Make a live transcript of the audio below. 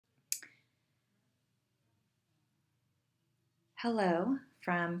Hello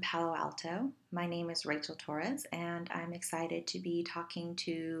from Palo Alto. My name is Rachel Torres, and I'm excited to be talking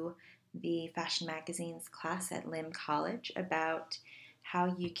to the Fashion Magazines class at Lim College about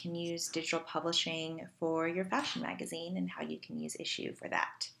how you can use digital publishing for your fashion magazine and how you can use Issuu for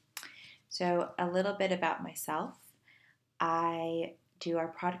that. So, a little bit about myself. I do our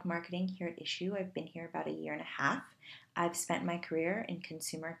product marketing here at Issuu. I've been here about a year and a half. I've spent my career in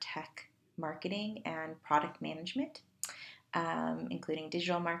consumer tech marketing and product management. Including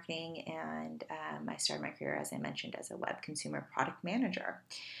digital marketing, and I started my career, as I mentioned, as a web consumer product manager.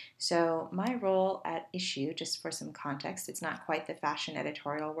 So my role at Issuu, just for some context, it's not quite the fashion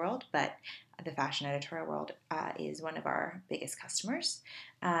editorial world, but the fashion editorial world is one of our biggest customers.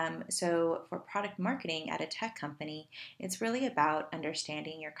 So for product marketing at a tech company, it's really about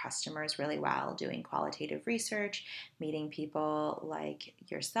understanding your customers really well, doing qualitative research, meeting people like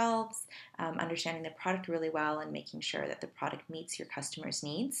yourselves, understanding the product really well, and making sure that the product meets your customers'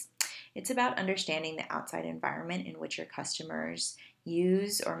 needs. It's about understanding the outside environment in which your customers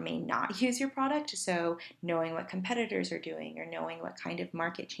use or may not use your product. So knowing what competitors are doing or knowing what kind of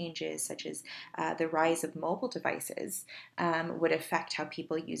market changes, such as the rise of mobile devices, would affect how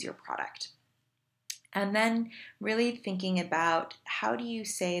people use your product. And then really thinking about how do you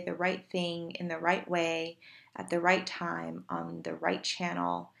say the right thing in the right way at the right time on the right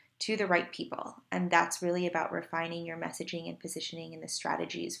channel to the right people. And that's really about refining your messaging and positioning and the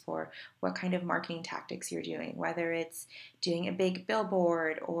strategies for what kind of marketing tactics you're doing, whether it's doing a big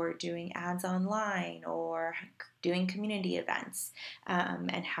billboard or doing ads online or doing community events,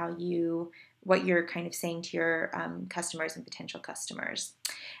 and what you're kind of saying to your customers and potential customers.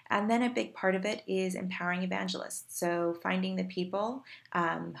 And then a big part of it is empowering evangelists. So finding the people,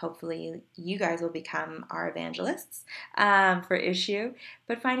 hopefully you guys will become our evangelists for Issuu,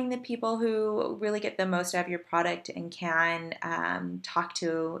 but finding the people who really get the most out of your product and can talk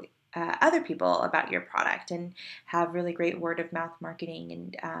to other people about your product and have really great word of mouth marketing,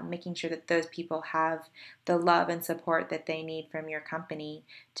 and making sure that those people have the love and support that they need from your company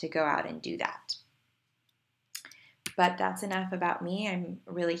to go out and do that. But that's enough about me. I'm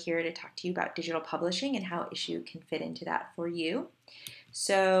really here to talk to you about digital publishing and how Issuu can fit into that for you.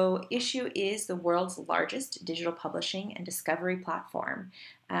 So Issuu is the world's largest digital publishing and discovery platform.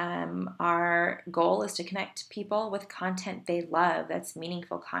 Our goal is to connect people with content they love, that's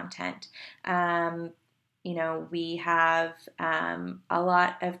meaningful content. We have a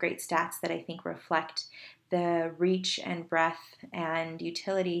lot of great stats that I think reflect the reach and breadth and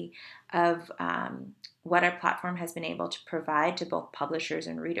utility of what our platform has been able to provide to both publishers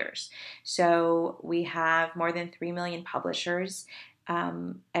and readers. So we have more than 3 million publishers.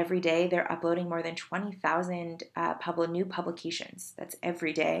 Every day they're uploading more than 20,000 new publications. That's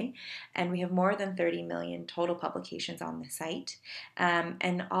every day. And we have more than 30 million total publications on the site.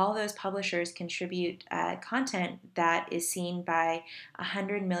 And all those publishers contribute content that is seen by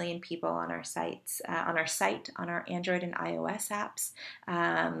 100 million people on our sites, on our Android and iOS apps.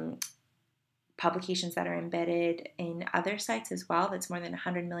 Publications that are embedded in other sites as well. That's more than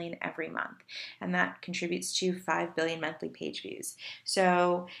 100 million every month. And that contributes to 5 billion monthly page views.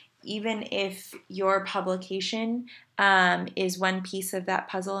 So even if your publication is one piece of that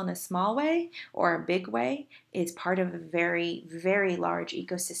puzzle in a small way or a big way, it's part of a very, very large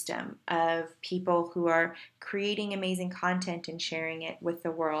ecosystem of people who are creating amazing content and sharing it with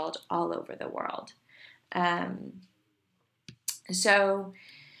the world all over the world. So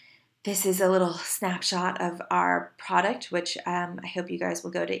this is a little snapshot of our product, which I hope you guys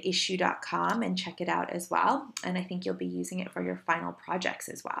will go to issuu.com and check it out as well. And I think you'll be using it for your final projects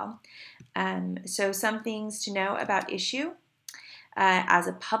as well. So some things to know about Issuu. As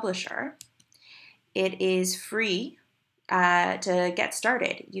a publisher, it is free to get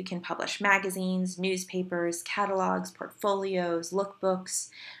started. You can publish magazines, newspapers, catalogs, portfolios, lookbooks,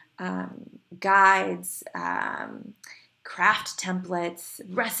 guides, craft templates,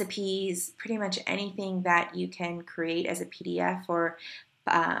 recipes, pretty much anything that you can create as a PDF or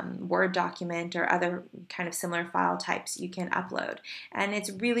Word document or other kind of similar file types you can upload. And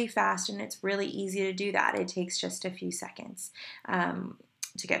it's really fast and it's really easy to do that. It takes just a few seconds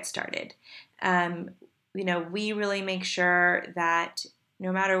to get started. We really make sure that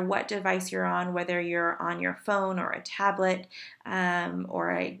no matter what device you're on, whether you're on your phone or a tablet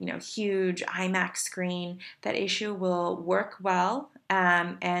or a huge iMac screen, that Issuu will work well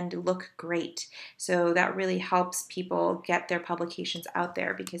and look great. So that really helps people get their publications out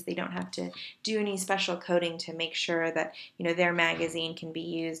there because they don't have to do any special coding to make sure that their magazine can be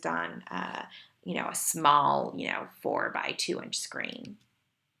used on a small 4 by 2 inch screen.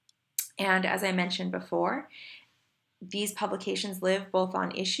 And as I mentioned before, These publications live both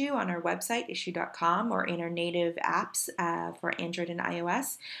on Issuu, on our website, issuu.com, or in our native apps for Android and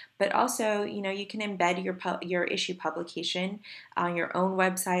iOS. But also, you can embed your Issuu publication on your own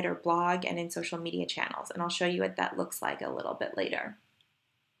website or blog and in social media channels. And I'll show you what that looks like a little bit later.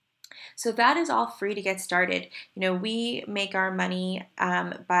 So that is all free to get started. We make our money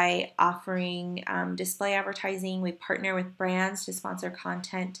by offering display advertising. We partner with brands to sponsor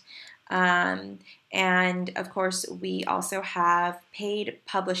content. And of course, we also have paid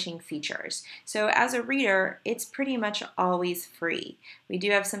publishing features. So as a reader, it's pretty much always free. We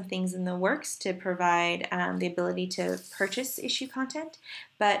do have some things in the works to provide the ability to purchase Issuu content,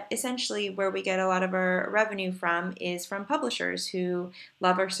 but essentially where we get a lot of our revenue from is from publishers who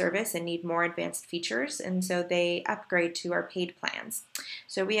love our service and need more advanced features, and so they upgrade to our paid plans.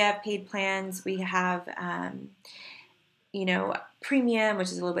 So we have paid plans, we have Premium,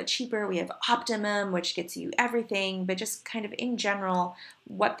 which is a little bit cheaper. We have Optimum, which gets you everything, but just kind of in general,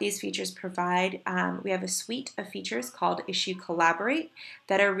 what these features provide. We have a suite of features called Issuu Collaborate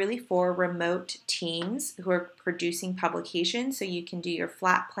that are really for remote teams who are producing publications. So you can do your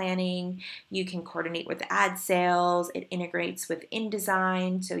flat planning, you can coordinate with ad sales, it integrates with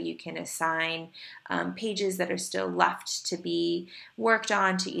InDesign, so you can assign pages that are still left to be worked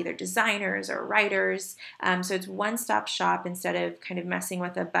on to either designers or writers. So it's one-stop shop instead of kind of messing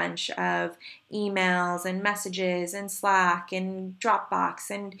with a bunch of emails and messages and Slack and Dropbox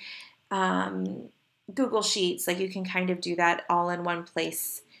and Google Sheets. Like, you can kind of do that all in one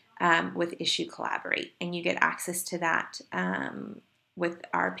place with Issuu Collaborate, and you get access to that with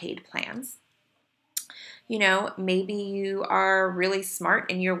our paid plans. Maybe you are really smart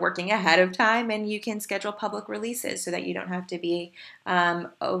and you're working ahead of time and you can schedule public releases so that you don't have to be,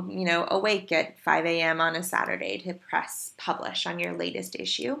 awake at 5 a.m. on a Saturday to press publish on your latest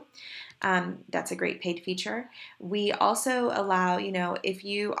issue. That's a great paid feature. We also allow, if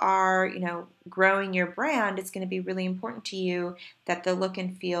you are, growing your brand, it's going to be really important to you that the look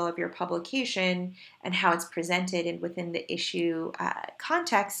and feel of your publication and how it's presented and within the issue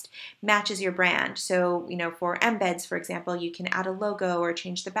context matches your brand. So, for embeds, for example, you can add a logo or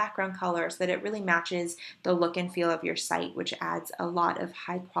change the background color so that it really matches the look and feel of your site, which adds a lot of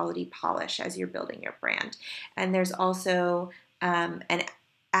high quality polish as you're building your brand. And there's also an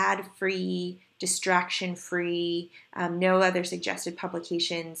ad-free, distraction-free, no other suggested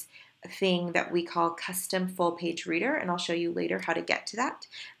publications thing that we call custom full page reader, and I'll show you later how to get to that.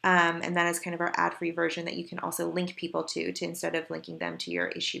 And that is kind of our ad-free version that you can also link people to instead of linking them to your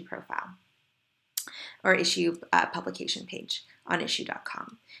Issuu profile or Issuu publication page on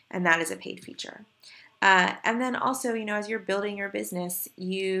issuu.com, and that is a paid feature. And then also, as you're building your business,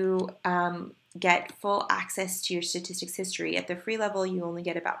 you get full access to your statistics history. At the free level, you only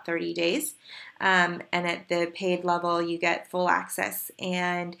get about 30 days. And at the paid level, you get full access.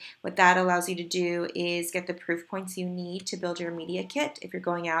 And what that allows you to do is get the proof points you need to build your media kit if you're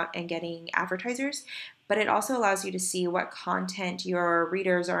going out and getting advertisers. But it also allows you to see what content your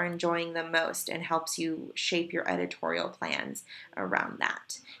readers are enjoying the most and helps you shape your editorial plans around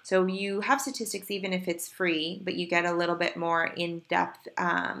that. So you have statistics even if it's free, but you get a little bit more in-depth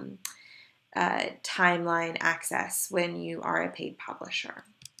timeline access when you are a paid publisher.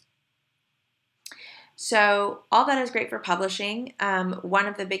 So all that is great for publishing. One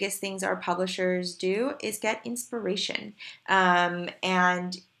of the biggest things our publishers do is get inspiration.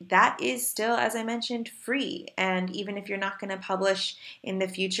 And that is still, as I mentioned, free. And even if you're not going to publish in the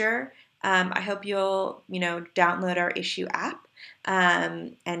future, I hope you'll, download our Issuu app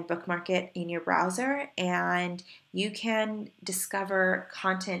and bookmark it in your browser, and you can discover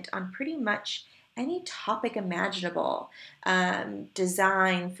content on pretty much any topic imaginable.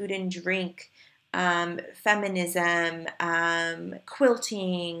 Design, food and drink, feminism,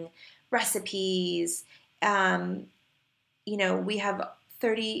 quilting, recipes. We have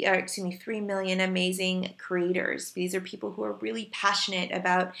 3 million amazing creators. These are people who are really passionate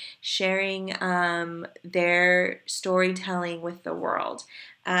about sharing their storytelling with the world.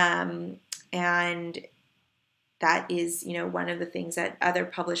 And that is, one of the things that other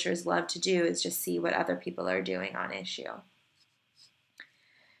publishers love to do is just see what other people are doing on Issuu.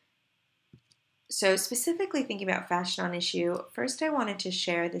 So specifically thinking about fashion on Issuu, first I wanted to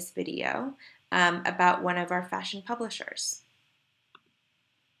share this video about one of our fashion publishers.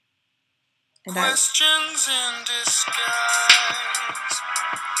 And questions in disguise,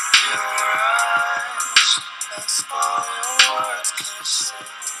 your eyes, that's all your words can say.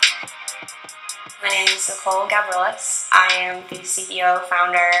 My name is Nicole Gavrilis. I am the CEO,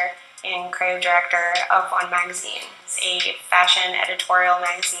 founder, and creative director of One Magazine. a fashion editorial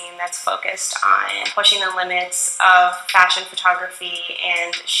magazine that's focused on pushing the limits of fashion photography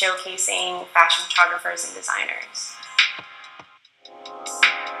and showcasing fashion photographers and designers.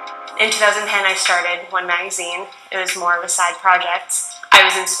 In 2010, I started One Magazine. It was more of a side project. I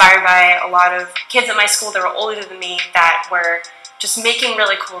was inspired by a lot of kids at my school that were older than me that were just making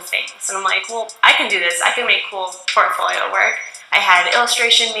really cool things. And I'm like, well, I can do this. I can make cool portfolio work. I had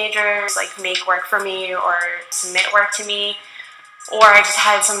illustration majors like make work for me or submit work to me, or I just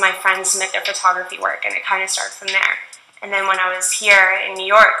had some of my friends submit their photography work, and it kind of started from there. And then when I was here in New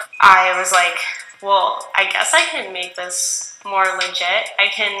York, I was like, well, I guess I can make this more legit. I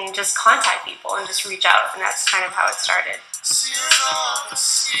can just contact people and just reach out, and that's kind of how it started.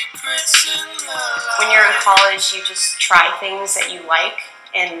 When you're in college, you just try things that you like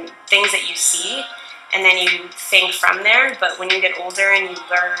and things that you see, and then you think from there. But when you get older and you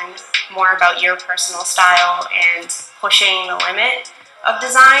learn more about your personal style and pushing the limit of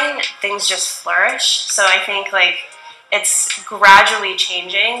design, things just flourish. So I think like it's gradually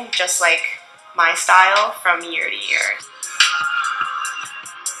changing, just like my style from year to year.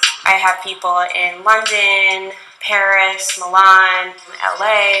 I have people in London, Paris, Milan,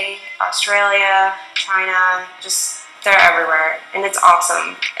 LA, Australia, China, just they're everywhere, and it's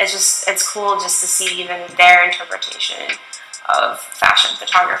awesome. It's cool just to see even their interpretation of fashion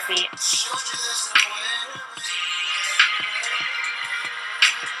photography.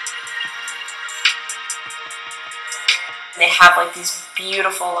 They have like these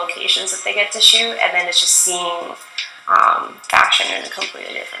beautiful locations that they get to shoot, and then it's just seeing fashion in a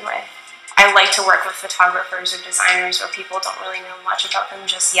completely different way. I like to work with photographers or designers where people don't really know much about them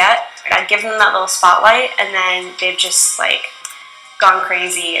just yet. I give them that little spotlight, and then they've just like gone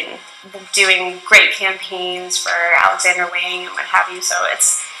crazy and doing great campaigns for Alexander Wang and what have you. So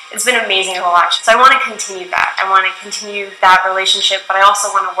it's been amazing to watch. So I want to continue that. I want to continue that relationship, but I also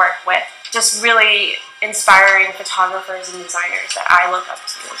want to work with just really inspiring photographers and designers that I look up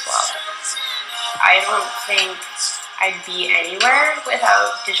to as well. I don't think I'd be anywhere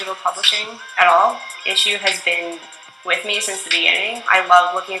without digital publishing at all. Issuu has been with me since the beginning. I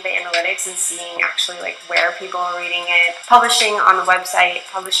love looking at the analytics and seeing actually like where people are reading it. Publishing on the website,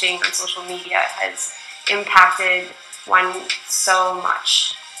 publishing on social media has impacted One so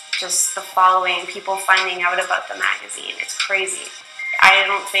much. Just the following, people finding out about the magazine, it's crazy. I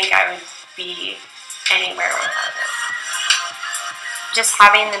don't think I would be anywhere without it. Just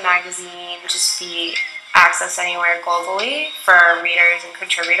having the magazine just be accessed anywhere globally for readers and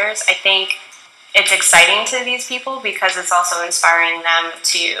contributors, I think it's exciting to these people because it's also inspiring them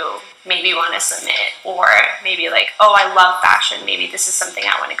to maybe want to submit, or maybe like, oh, I love fashion, maybe this is something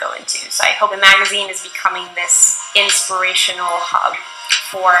I want to go into. So I hope the magazine is becoming this inspirational hub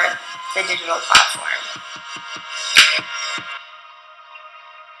for the digital platform.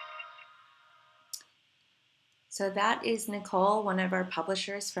 So that is Nicole, one of our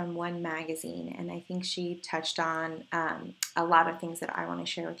publishers from One Magazine, and I think she touched on a lot of things that I want to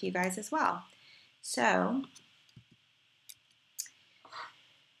share with you guys as well. So,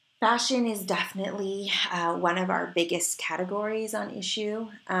 fashion is definitely one of our biggest categories on Issuu,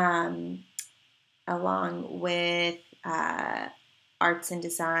 along with arts and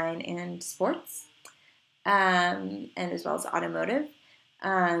design and sports, and as well as automotive.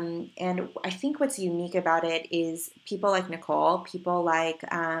 And I think what's unique about it is people like Nicole, people like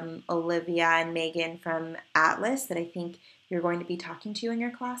Olivia and Megan from Atlas that I think you're going to be talking to in your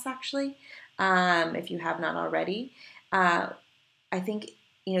class actually, if you have not already. I think,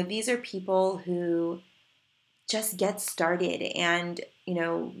 you know, these are people who just get started, and, you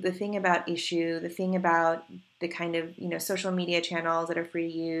know, the thing about Issuu, the thing about the kind of, you know, social media channels that are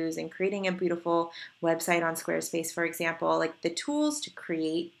free to use and creating a beautiful website on Squarespace, for example, like the tools to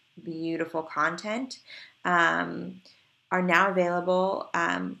create beautiful content are now available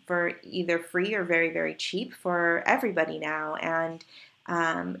for either free or very, very cheap for everybody now. And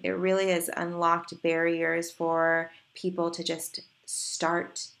it really has unlocked barriers for people to just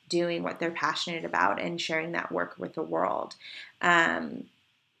start doing what they're passionate about and sharing that work with the world.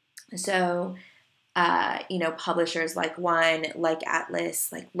 You know, publishers like One, like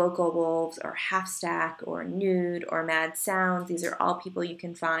Atlas, like Local Wolves, or Half Stack, or Nude, or Mad Sounds. These are all people you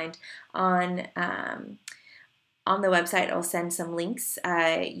can find on the website. I'll send some links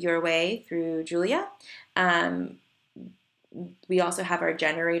your way through Julia. We also have our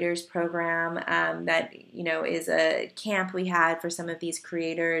Generators program that, you know, is a camp we had for some of these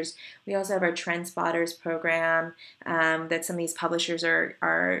creators. We also have our Trend Spotters program that some of these publishers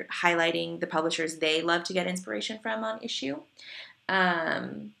are highlighting the publishers they love to get inspiration from on Issuu.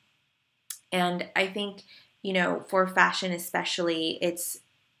 And I think, for fashion especially, it's,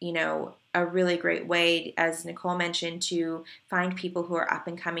 a really great way, as Nicole mentioned, to find people who are up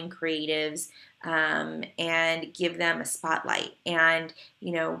and coming creatives and give them a spotlight. And,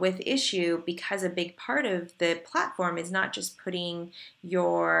 with Issuu, because a big part of the platform is not just putting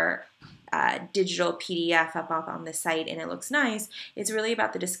your digital PDF up on the site and it looks nice, it's really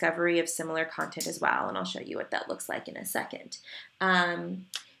about the discovery of similar content as well. And I'll show you what that looks like in a second.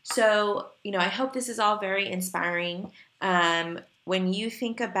 So, I hope this is all very inspiring. When you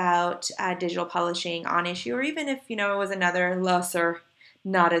think about digital publishing on Issuu, or even if, it was another lesser,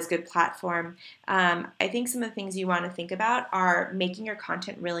 not as good platform, I think some of the things you want to think about are making your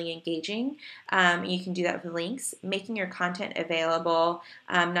content really engaging. You can do that with links, making your content available,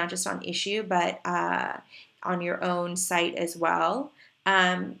 not just on Issuu, but on your own site as well.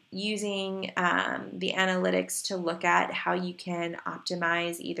 Using the analytics to look at how you can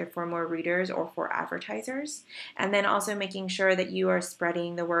optimize either for more readers or for advertisers, and then also making sure that you are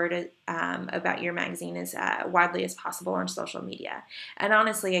spreading the word about your magazine as widely as possible on social media. And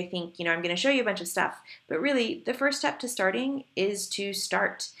honestly, I think, I'm going to show you a bunch of stuff, but really the first step to starting is to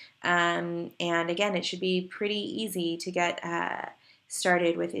start. And again, it should be pretty easy to get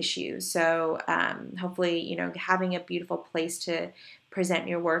started with Issuu. So hopefully, having a beautiful place to present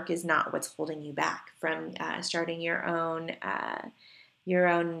your work is not what's holding you back from starting your own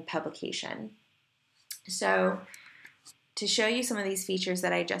publication. So to show you some of these features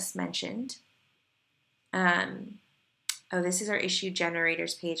that I just mentioned, this is our Issuu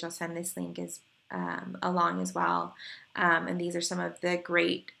generators page. I'll send this link along as well. And these are some of the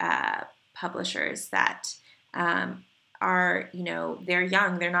great publishers that are, they're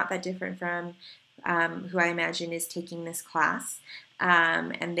young. They're not that different from who I imagine is taking this class.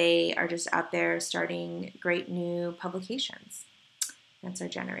 And they are just out there starting great new publications. That's our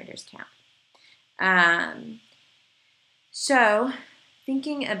generators camp. So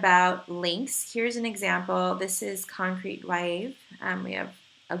thinking about links, here's an example. This is Concrete Wave. We have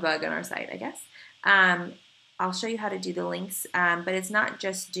a bug on our site, I guess. I'll show you how to do the links, but it's not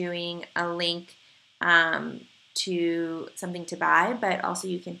just doing a link to something to buy, but also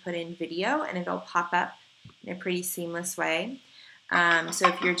you can put in video and it'll pop up in a pretty seamless way. So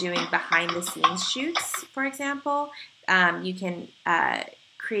if you're doing behind the scenes shoots, for example, you can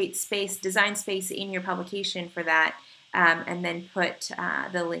create space, design space in your publication for that, and then put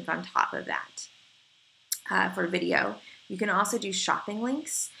the link on top of that for video. You can also do shopping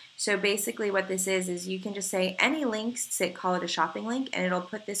links. So basically what this is you can just say any links, call it a shopping link, and it'll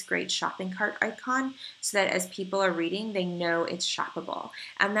put this great shopping cart icon so that as people are reading, they know it's shoppable.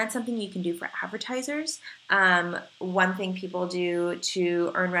 And that's something you can do for advertisers. One thing people do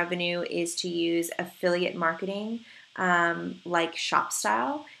to earn revenue is to use affiliate marketing like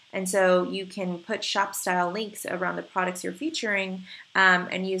ShopStyle. And so you can put ShopStyle links around the products you're featuring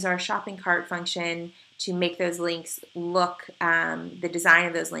and use our shopping cart function to make those links look, the design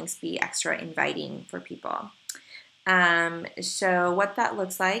of those links be extra inviting for people. So what that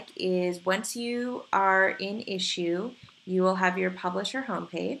looks like is once you are in Issuu, you will have your publisher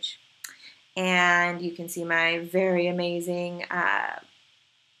homepage, and you can see my very amazing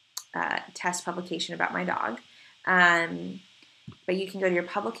test publication about my dog. But you can go to your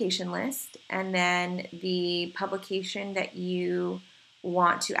publication list, and then the publication that you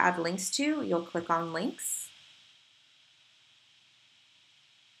want to add links to, you'll click on links.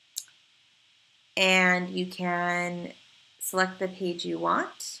 And you can select the page you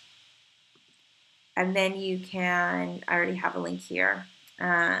want. And then you can, I already have a link here.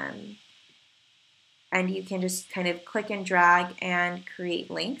 And you can just kind of click and drag and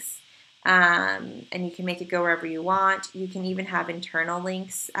create links. And you can make it go wherever you want. You can even have internal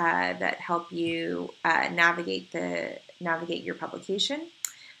links that help you navigate your publication.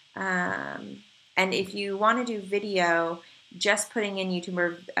 And if you want to do video, just putting in YouTube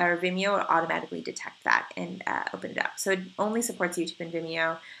or Vimeo will automatically detect that and open it up. So it only supports YouTube and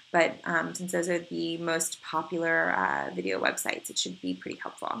Vimeo, but since those are the most popular video websites, it should be pretty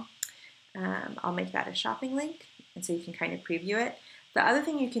helpful. I'll make that a shopping link, and so you can kind of preview it. The other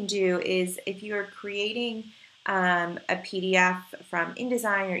thing you can do is if you're creating a PDF from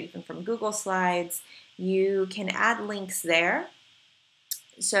InDesign or even from Google Slides, you can add links there.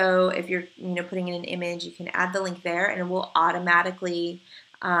 So if you're putting in an image, you can add the link there, and it will automatically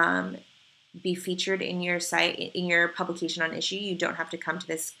be featured in your site, in your publication on Issuu. You don't have to come to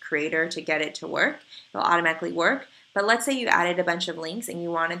this creator to get it to work. It'll automatically work. But let's say you added a bunch of links and you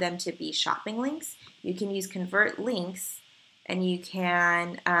wanted them to be shopping links. You can use convert links, and you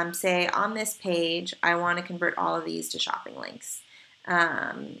can say on this page, I want to convert all of these to shopping links.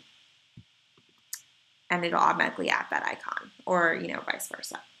 And and it'll automatically add that icon, or vice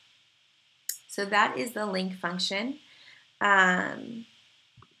versa. So that is the link function.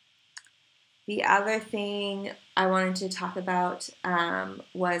 The other thing I wanted to talk about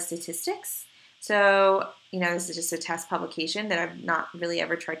was statistics. So, this is just a test publication that I've not really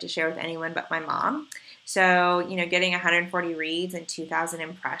ever tried to share with anyone but my mom. So, getting 140 reads and 2,000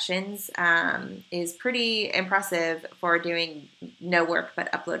 impressions is pretty impressive for doing no work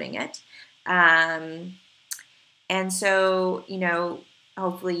but uploading it. And so,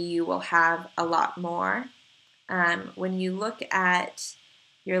 hopefully you will have a lot more. When you look at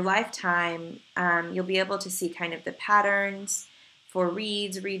your lifetime, you'll be able to see kind of the patterns for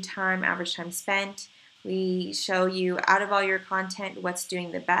reads, read time, average time spent. We show you out of all your content what's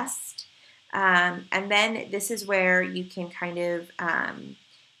doing the best. And then this is where you can kind of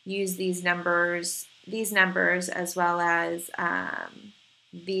use these numbers as well as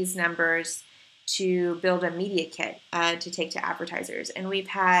these numbers to build a media kit to take to advertisers. And we've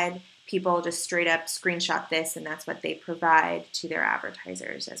had people just straight up screenshot this, and that's what they provide to their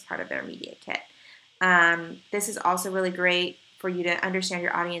advertisers as part of their media kit. This is also really great for you to understand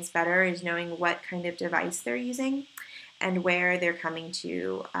your audience better, is knowing what kind of device they're using and where they're coming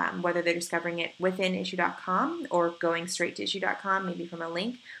to, whether they're discovering it within Issuu.com or going straight to Issuu.com, maybe from a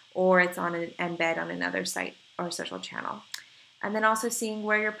link, or it's on an embed on another site or social channel. And then also seeing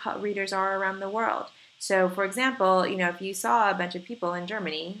where your readers are around the world. So, for example, if you saw a bunch of people in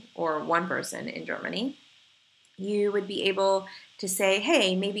Germany, or one person in Germany, you would be able to say,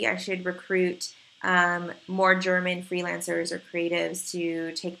 hey, maybe I should recruit more German freelancers or creatives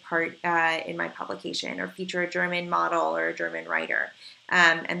to take part in my publication, or feature a German model or a German writer.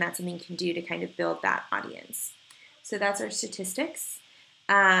 And that's something you can do to kind of build that audience. So that's our statistics.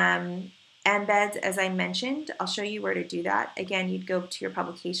 Embeds, as I mentioned, I'll show you where to do that. Again, you'd go to your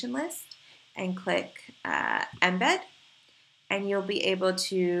publication list and click embed, and you'll be able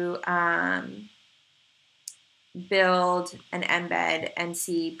to build an embed and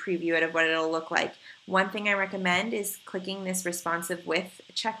see preview it of what it'll look like. One thing I recommend is clicking this responsive width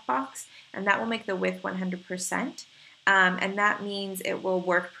checkbox, and that will make the width 100%. And that means it will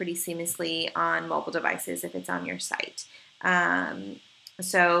work pretty seamlessly on mobile devices if it's on your site.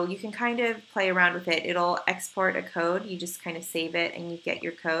 So you can kind of play around with it. It'll export a code. You just kind of save it and you get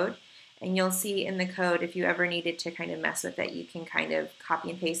your code. And you'll see in the code, if you ever needed to kind of mess with it, you can kind of copy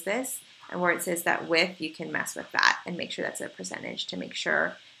and paste this. And where it says that width, you can mess with that and make sure that's a percentage to make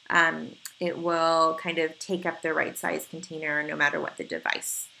sure it will kind of take up the right size container no matter what the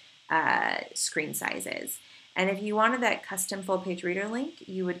device screen size is. And if you wanted that custom full page reader link,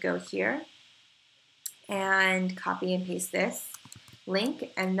 you would go here and copy and paste this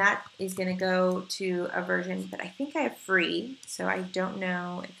link, and that is going to go to a version that I think I have free, so I don't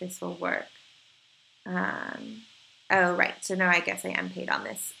know if this will work. Oh, right, so now I guess I am paid on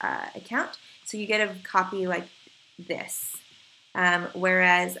this account. So you get a copy like this,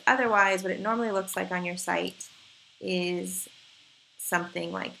 whereas otherwise what it normally looks like on your site is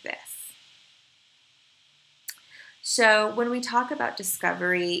something like this. So when we talk about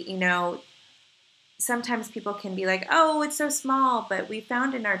discovery, sometimes people can be like, oh, it's so small, but we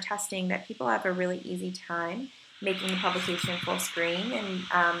found in our testing that people have a really easy time making the publication full screen and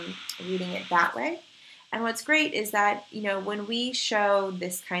reading it that way. And what's great is that, when we show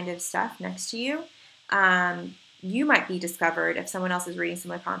this kind of stuff next to you, you might be discovered. If someone else is reading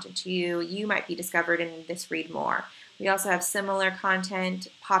similar content to you, you might be discovered in this read more. We also have similar content,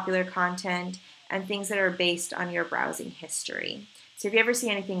 popular content, and things that are based on your browsing history. So if you ever see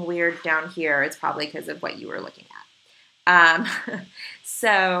anything weird down here, it's probably because of what you were looking at.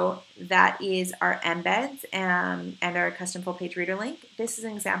 So that is our embeds and our custom full page reader link. This is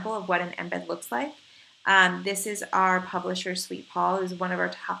an example of what an embed looks like. This is our publisher, Sweet Paul, who's one of our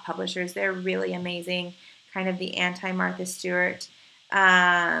top publishers. They're really amazing, kind of the anti-Martha Stewart.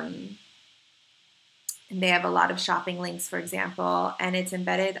 And they have a lot of shopping links, for example, and it's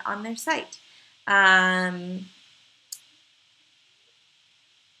embedded on their site. And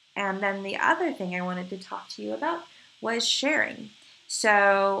then the other thing I wanted to talk to you about was sharing.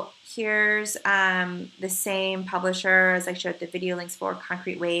 So here's the same publisher as I showed the video links for,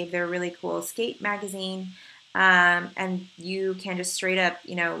 Concrete Wave. They're a really cool skate magazine. And you can just straight up,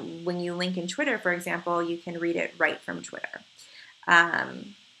 when you link in Twitter, for example, you can read it right from Twitter.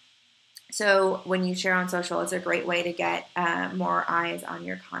 So when you share on social, it's a great way to get more eyes on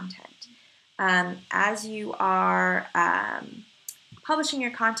your content. As you are publishing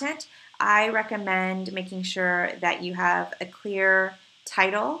your content, I recommend making sure that you have a clear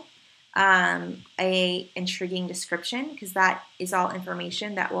title a intriguing description, because that is all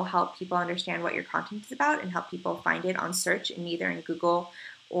information that will help people understand what your content is about and help people find it on search, in either in Google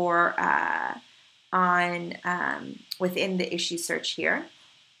or on within the issue search here.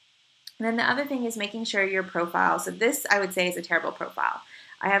 And then the other thing is making sure your profile. So this, I would say, is a terrible profile.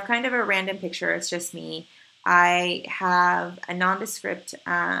 I have kind of a random picture. It's just me. I have a nondescript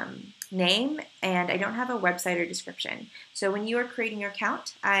name, and I don't have a website or description. So when you are creating your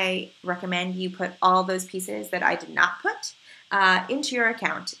account, I recommend you put all those pieces that I did not put into your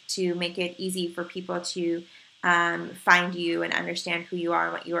account to make it easy for people to find you and understand who you are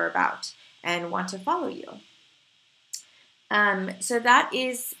and what you are about and want to follow you. So that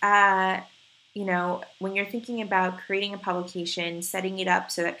is, when you're thinking about creating a publication, setting it up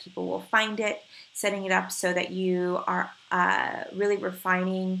so that people will find it, setting it up so that you are really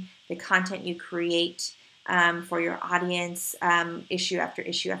refining the content you create for your audience, issue after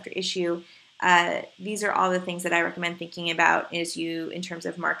issue after issue. These are all the things that I recommend thinking about in terms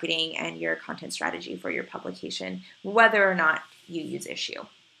of marketing and your content strategy for your publication, whether or not you use Issuu.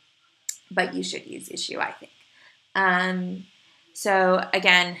 But you should use Issuu, I think. So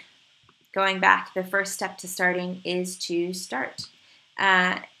again, going back, the first step to starting is to start.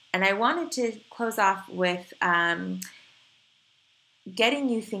 And I wanted to close off with getting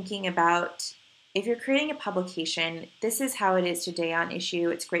you thinking about, if you're creating a publication, this is how it is today on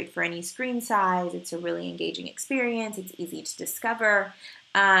Issuu. It's great for any screen size. It's a really engaging experience. It's easy to discover.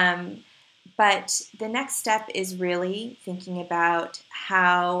 But the next step is really thinking about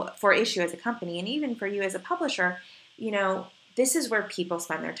how, for Issuu as a company, and even for you as a publisher, this is where people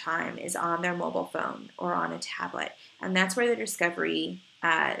spend their time, is on their mobile phone or on a tablet. And that's where the discovery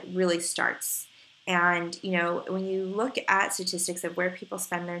really starts. And, when you look at statistics of where people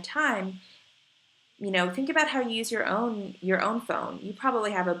spend their time, think about how you use your own phone. You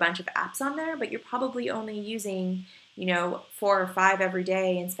probably have a bunch of apps on there, but you're probably only using 4 or 5 every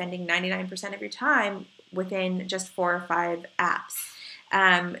day and spending 99% of your time within just 4 or 5 apps.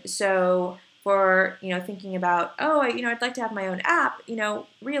 So for, thinking about, I'd like to have my own app,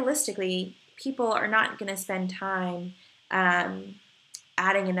 realistically, people are not going to spend time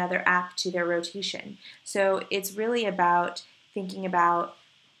adding another app to their rotation. So it's really about thinking about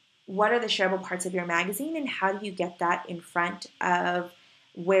what are the shareable parts of your magazine and how do you get that in front of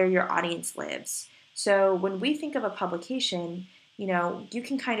where your audience lives. So when we think of a publication, you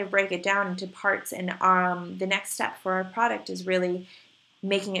can kind of break it down into parts, and the next step for our product is really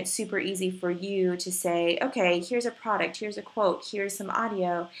making it super easy for you to say, okay, here's a product, here's a quote, here's some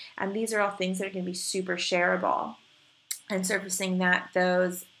audio, and these are all things that are going to be super shareable, and surfacing that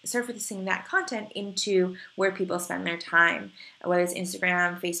content into where people spend their time, whether it's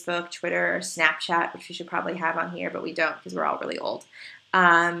Instagram, Facebook, Twitter, Snapchat, which we should probably have on here, but we don't because we're all really old.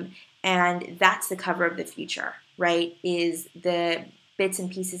 And that's the cover of the future, right? Is the bits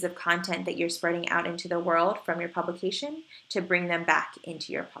and pieces of content that you're spreading out into the world from your publication to bring them back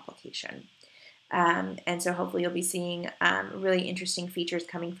into your publication. And so hopefully you'll be seeing really interesting features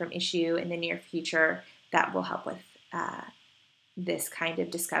coming from Issuu in the near future that will help with this kind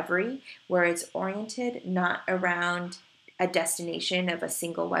of discovery, where it's oriented not around a destination of a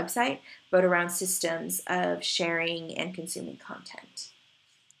single website, but around systems of sharing and consuming content.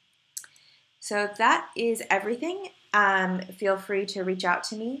 So that is everything. Feel free to reach out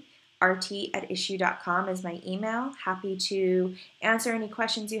to me. rt@issuu.com is my email. Happy to answer any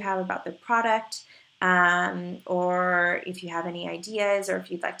questions you have about the product, or if you have any ideas, or if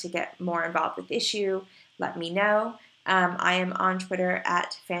you'd like to get more involved with Issuu, let me know. I am on Twitter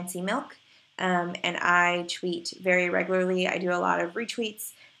 @FancyMilk, and I tweet very regularly. I do a lot of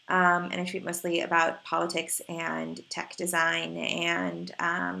retweets, and I tweet mostly about politics and tech design,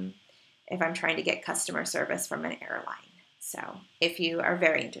 and if I'm trying to get customer service from an airline. So if you are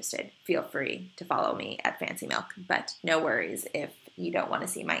very interested, feel free to follow me @FancyMilk, but no worries if you don't want to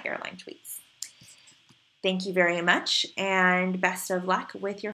see my airline tweets. Thank you very much, and best of luck with your